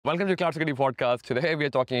Welcome to Cloud Security Podcast. Today we are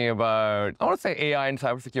talking about, I want to say AI and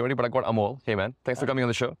cybersecurity, but I got Amol. Hey man, thanks for coming on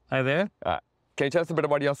the show. Hi there. Can you tell us a bit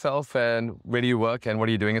about yourself and where do you work and what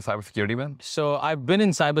are you doing in cybersecurity, man? So I've been in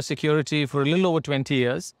cybersecurity for a little over 20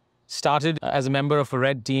 years. Started as a member of a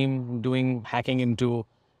red team doing hacking into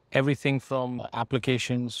everything from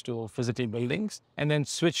applications to physical buildings, and then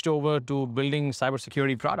switched over to building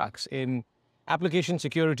cybersecurity products in application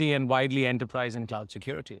security and widely enterprise and cloud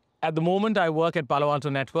security. At the moment, I work at Palo Alto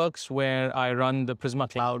Networks, where I run the Prisma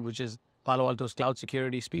cloud, which is Palo Alto's cloud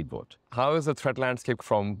security speedboat. How is the threat landscape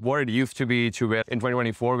from what it used to be to where in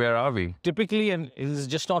 2024, where are we? Typically, and it is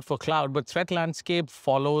just not for cloud, but threat landscape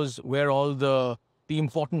follows where all the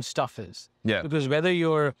important stuff is. Yeah. Because whether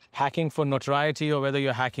you're hacking for notoriety or whether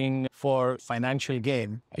you're hacking for financial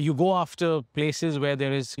gain, you go after places where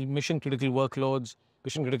there is mission critical workloads,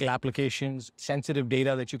 mission critical applications, sensitive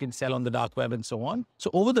data that you can sell on the dark web and so on. So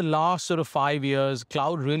over the last sort of 5 years,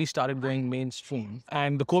 cloud really started going mainstream.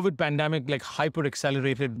 And the COVID pandemic hyper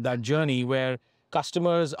accelerated that journey where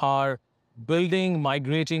customers are building,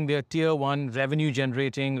 migrating their tier one revenue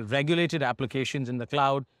generating regulated applications in the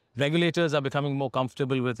cloud. Regulators are becoming more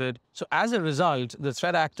comfortable with it. So as a result, the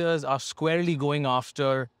threat actors are squarely going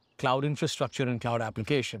after cloud infrastructure and cloud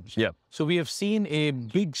applications. Yeah. So we have seen a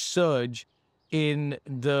big surge in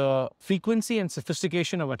the frequency and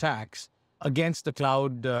sophistication of attacks against the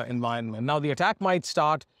cloud environment. Now, the attack might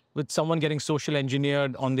start with someone getting social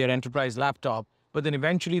engineered on their enterprise laptop, but then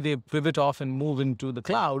eventually they pivot off and move into the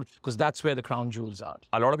cloud because that's where the crown jewels are.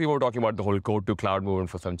 A lot of people were talking about the whole code to cloud movement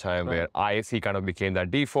for some time, where ISE kind of became that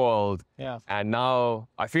default. Yeah. And now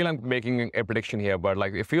I feel I'm making a prediction here, but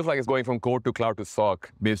it feels like it's going from code to cloud to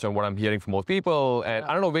SOC based on what I'm hearing from most people. And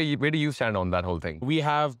I don't know, where do you stand on that whole thing? We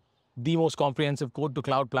have the most comprehensive code to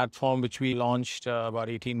cloud platform, which we launched about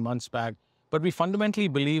 18 months back. But we fundamentally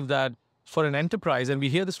believe that for an enterprise, and we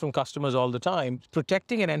hear this from customers all the time,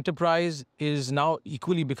 protecting an enterprise is now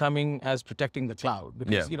equally becoming as protecting the cloud.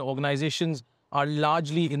 Because organizations are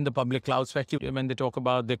largely in the public cloud, especially when they talk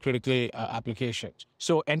about their critical applications.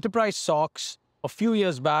 So enterprise SOCs, a few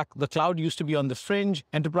years back, the cloud used to be on the fringe.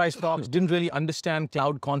 Enterprise SOCs didn't really understand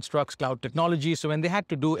cloud constructs, cloud technology. So when they had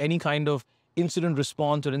to do any kind of incident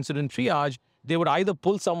response or incident triage, they would either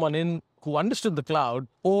pull someone in who understood the cloud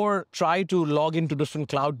or try to log into different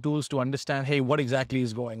cloud tools to understand, hey, what exactly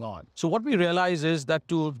is going on? So what we realize is that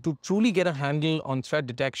to truly get a handle on threat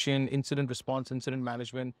detection, incident response, incident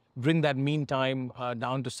management, bring that mean time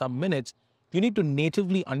down to some minutes, you need to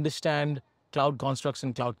natively understand cloud constructs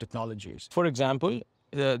and cloud technologies. For example,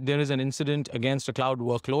 there is an incident against a cloud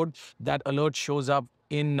workload. That alert shows up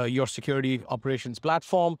in your security operations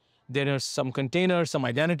platform. There are some containers, some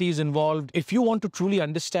identities involved. If you want to truly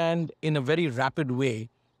understand in a very rapid way,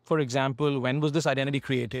 for example, when was this identity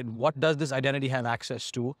created? What does this identity have access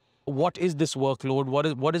to? What is this workload?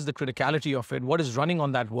 What is the criticality of it? What is running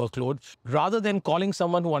on that workload? Rather than calling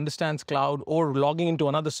someone who understands cloud or logging into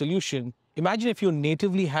another solution, imagine if you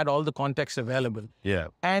natively had all the context available. Yeah.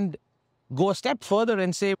 And go a step further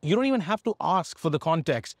and say, you don't even have to ask for the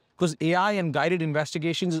context because AI and guided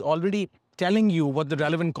investigations is already telling you what the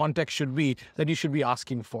relevant context should be that you should be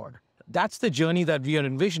asking for. That's the journey that we are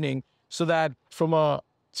envisioning so that from a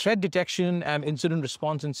threat detection and incident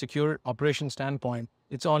response and secure operation standpoint,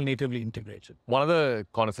 it's all natively integrated. One of the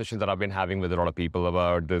conversations that I've been having with a lot of people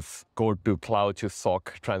about this code to cloud to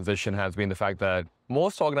SOC transition has been the fact that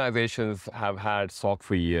most organizations have had SOC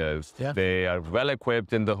for years. Yeah. They are well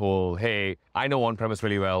equipped in the whole, hey, I know on-premise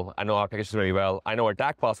really well, I know applications really well, I know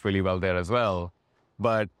attack paths really well there as well.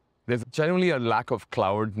 But there's generally a lack of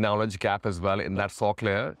cloud knowledge gap as well in that SOC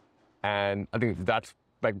layer. And I think that's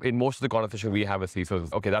in most of the conversation we have with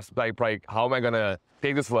CISOs, okay, that's how am I going to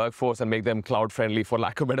take this workforce and make them cloud friendly, for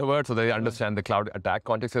lack of a better word, so they understand the cloud attack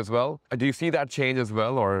context as well? Do you see that change as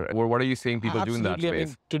well, or what are you seeing people do in that space? I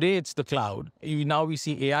mean, today it's the cloud. Now we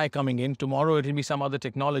see AI coming in. Tomorrow it will be some other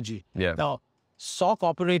technology. Yeah. Now, SOC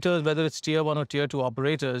operators, whether it's tier one or tier two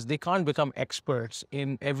operators, they can't become experts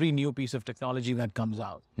in every new piece of technology that comes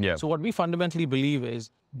out. Yeah. So what we fundamentally believe is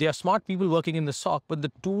they are smart people working in the SOC, but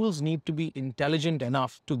the tools need to be intelligent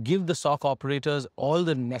enough to give the SOC operators all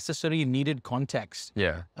the necessary needed context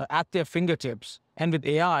at their fingertips. And with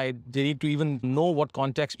AI, they need to even know what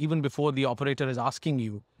context even before the operator is asking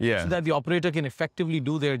you, so that the operator can effectively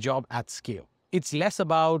do their job at scale. It's less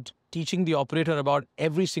about teaching the operator about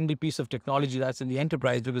every single piece of technology that's in the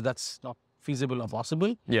enterprise, because that's not feasible or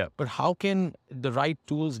possible. Yeah. But how can the right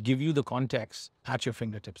tools give you the context at your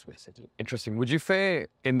fingertips, basically? Interesting. Would you say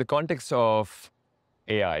in the context of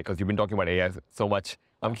AI, because you've been talking about AI so much,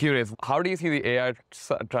 I'm curious, how do you see the AI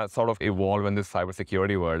sort of evolve in this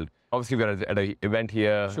cybersecurity world? Obviously, we're at an event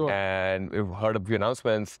here, Sure. and we've heard a few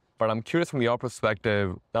announcements. But I'm curious from your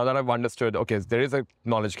perspective, now that I've understood, okay, there is a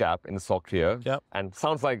knowledge gap in the SOC here, Yep. and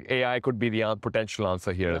sounds like AI could be the potential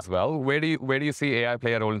answer here Yep. as well. Where do you see AI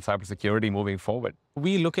play a role in cybersecurity moving forward?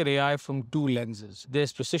 We look at AI from two lenses.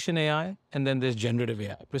 There's precision AI, and then there's generative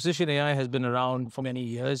AI. Precision AI has been around for many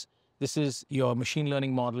years. This is your machine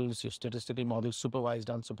learning models, your statistical models, supervised,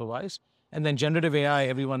 unsupervised. And then generative AI,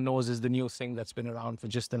 everyone knows, is the new thing that's been around for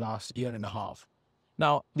just the last year and a half.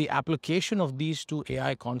 Now, the application of these two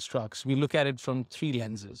AI constructs, we look at it from three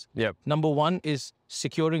lenses. Yep. Number one is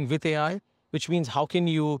securing with AI, which means how can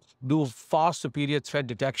you do far superior threat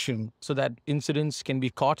detection so that incidents can be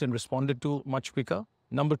caught and responded to much quicker.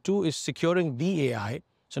 Number two is securing the AI.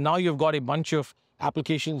 So now you've got a bunch of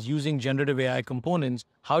applications using generative AI components.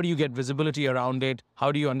 How do you get visibility around it?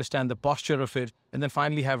 How do you understand the posture of it? And then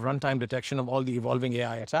finally have runtime detection of all the evolving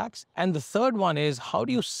AI attacks. And the third one is how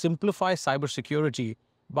do you simplify cybersecurity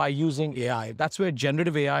by using AI? That's where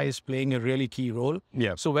generative AI is playing a really key role.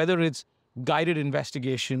 Yeah. So whether it's guided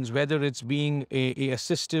investigations, whether it's being a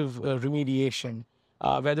assistive remediation,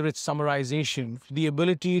 whether it's summarization, the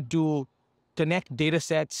ability to connect data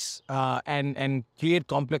sets and create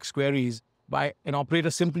complex queries by an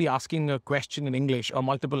operator simply asking a question in English or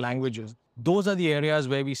multiple languages. Those are the areas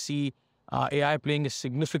where we see AI playing a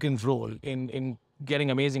significant role in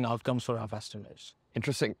getting amazing outcomes for our customers.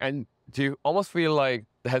 Interesting. And do you almost feel like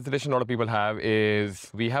the hesitation a lot of people have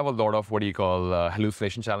is we have a lot of what do you call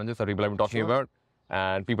hallucination challenges that people have been talking about.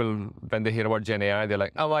 And people, when they hear about Gen AI, they're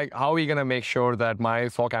like, how are we going to make sure that my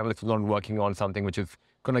SOC analyst is not working on something which is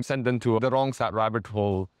going to send them to the wrong rabbit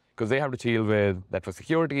hole? Because they have to deal with network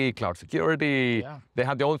security, cloud security. Yeah. They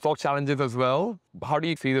have their own SOC challenges as well. How do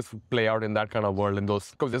you see this play out in that kind of world?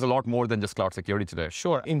 Because there's a lot more than just cloud security today.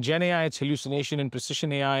 Sure. In Gen AI, it's hallucination. In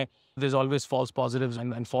precision AI, there's always false positives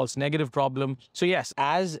and false negative problem. So yes,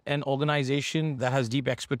 as an organization that has deep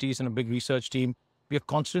expertise and a big research team, we are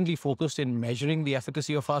constantly focused in measuring the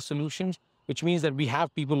efficacy of our solutions, which means that we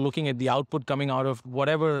have people looking at the output coming out of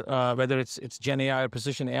whatever, whether it's Gen AI or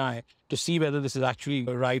precision AI, to see whether this is actually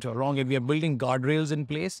right or wrong. And we are building guardrails in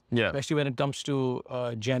place, especially when it comes to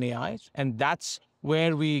Gen AI. And that's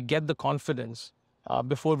where we get the confidence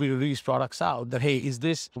before we release products out that, hey, is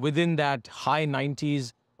this within that high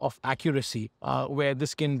 90s of accuracy where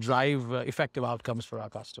this can drive effective outcomes for our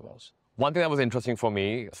customers. One thing that was interesting for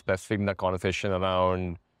me, specifically in that conversation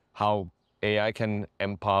around how AI can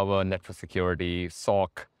empower network security,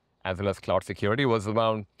 SOC, as well as cloud security, was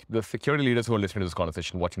around the security leaders who are listening to this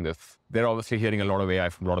conversation, watching this. They're obviously hearing a lot of AI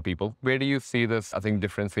from a lot of people. Where do you see this,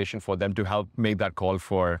 differentiation for them to help make that call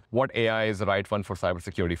for what AI is the right one for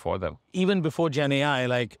cybersecurity for them? Even before Gen AI,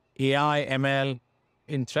 like AI, ML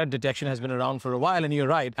in threat detection has been around for a while. And you're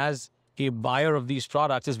right, as a buyer of these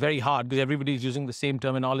products, it's very hard because everybody's using the same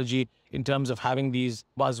terminology in terms of having these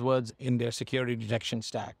buzzwords in their security detection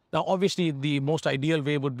stack. Now, obviously, the most ideal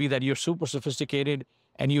way would be that you're super sophisticated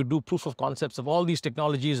and you do proof of concepts of all these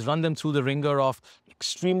technologies, run them through the ringer of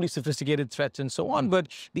extremely sophisticated threats and so on. But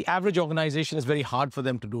the average organization is very hard for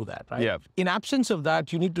them to do that, right? Yeah. In absence of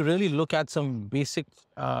that, you need to really look at some basic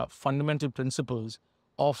fundamental principles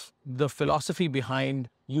of the philosophy behind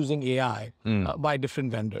using AI by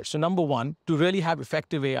different vendors. So number one, to really have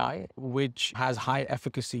effective AI, which has high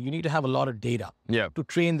efficacy, you need to have a lot of data to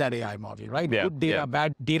train that AI model, right? Good data,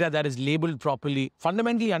 bad data that is labeled properly.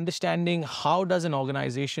 Fundamentally understanding how does an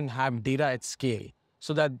organization have data at scale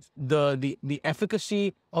so that the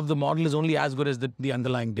efficacy of the model is only as good as the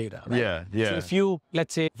underlying data, right? So if you,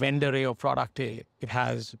 let's say, vendor A or product A, it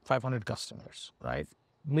has 500 customers, right?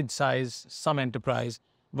 Mid-size, some enterprise,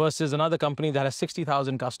 versus another company that has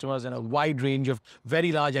 60,000 customers and a wide range of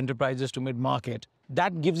very large enterprises to mid-market.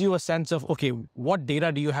 That gives you a sense of, okay, what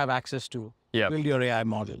data do you have access to? Build your AI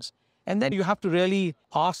models. And then you have to really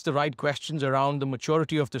ask the right questions around the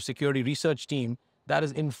maturity of the security research team that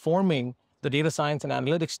is informing the data science and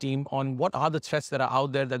analytics team on what are the threats that are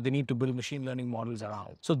out there that they need to build machine learning models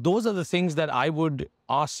around. So those are the things that I would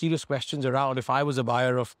ask serious questions around if I was a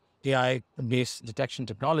buyer of AI-based detection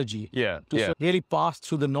technology to really pass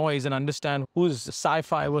through the noise and understand who's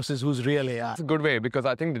sci-fi versus who's real AI. It's a good way because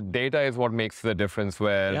I think the data is what makes the difference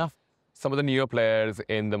where some of the newer players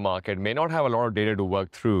in the market may not have a lot of data to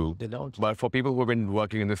work through. They don't. But for people who have been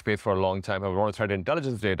working in this space for a long time, have a lot of threat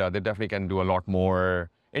intelligence data, they definitely can do a lot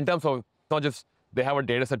more in terms of not just they have a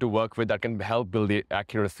data set to work with that can help build the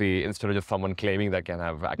accuracy instead of just someone claiming that can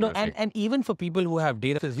have accuracy. No, and even for people who have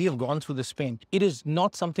data, we have gone through this pain. It is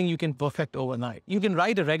not something you can perfect overnight. You can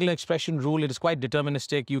write a regular expression rule. It is quite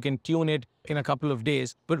deterministic. You can tune it in a couple of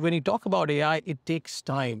days. But when you talk about AI, it takes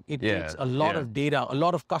time. It takes a lot of data, a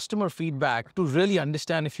lot of customer feedback to really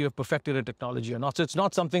understand if you have perfected a technology or not. So it's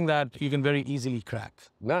not something that you can very easily crack.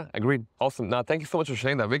 Nah, agreed. Awesome. Nah, thank you so much for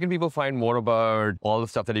sharing that. Where can people find more about all the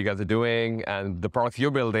stuff that you guys are doing and the products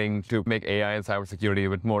you're building to make AI and cybersecurity a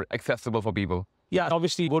bit more accessible for people? Yeah,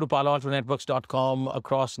 obviously go to paloaltonetworks.com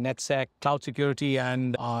across NetSec, cloud security,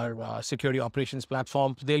 and our security operations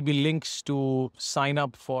platform. There'll be links to sign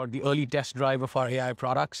up for the early test drive of our AI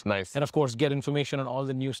products. Nice. And of course, get information on all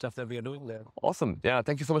the new stuff that we are doing there. Awesome. Yeah,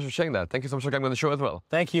 thank you so much for sharing that. Thank you so much for coming on the show as well.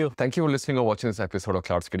 Thank you. Thank you for listening or watching this episode of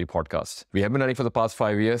Cloud Security Podcast. We have been running for the past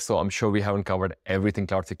 5 years, so I'm sure we haven't covered everything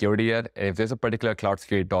cloud security yet. And if there's a particular cloud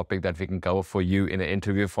security topic that we can cover for you in an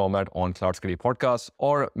interview format on Cloud Security Podcast,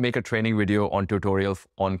 or make a training video on tutorials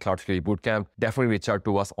on Cloud Security Bootcamp, definitely reach out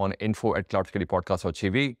to us on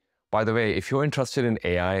info@cloudsecuritypodcast.tv. By the way, if you're interested in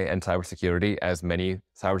AI and cybersecurity, as many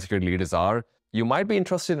cybersecurity leaders are, you might be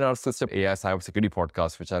interested in our System AI Cybersecurity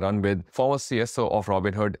Podcast, which I run with former CSO of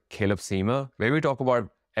Robinhood, Caleb Seamer, where we talk about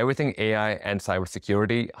everything AI and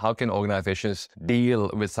cybersecurity. How can organizations deal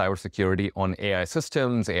with cybersecurity on AI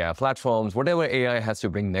systems, AI platforms, whatever AI has to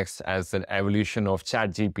bring next as an evolution of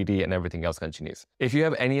ChatGPT and everything else continues. If you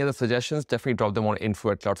have any other suggestions, definitely drop them on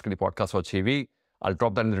info@cloudsecuritypodcast.tv. I'll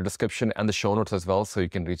drop that in the description and the show notes as well, so you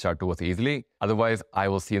can reach out to us easily. Otherwise, I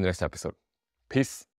will see you in the next episode. Peace.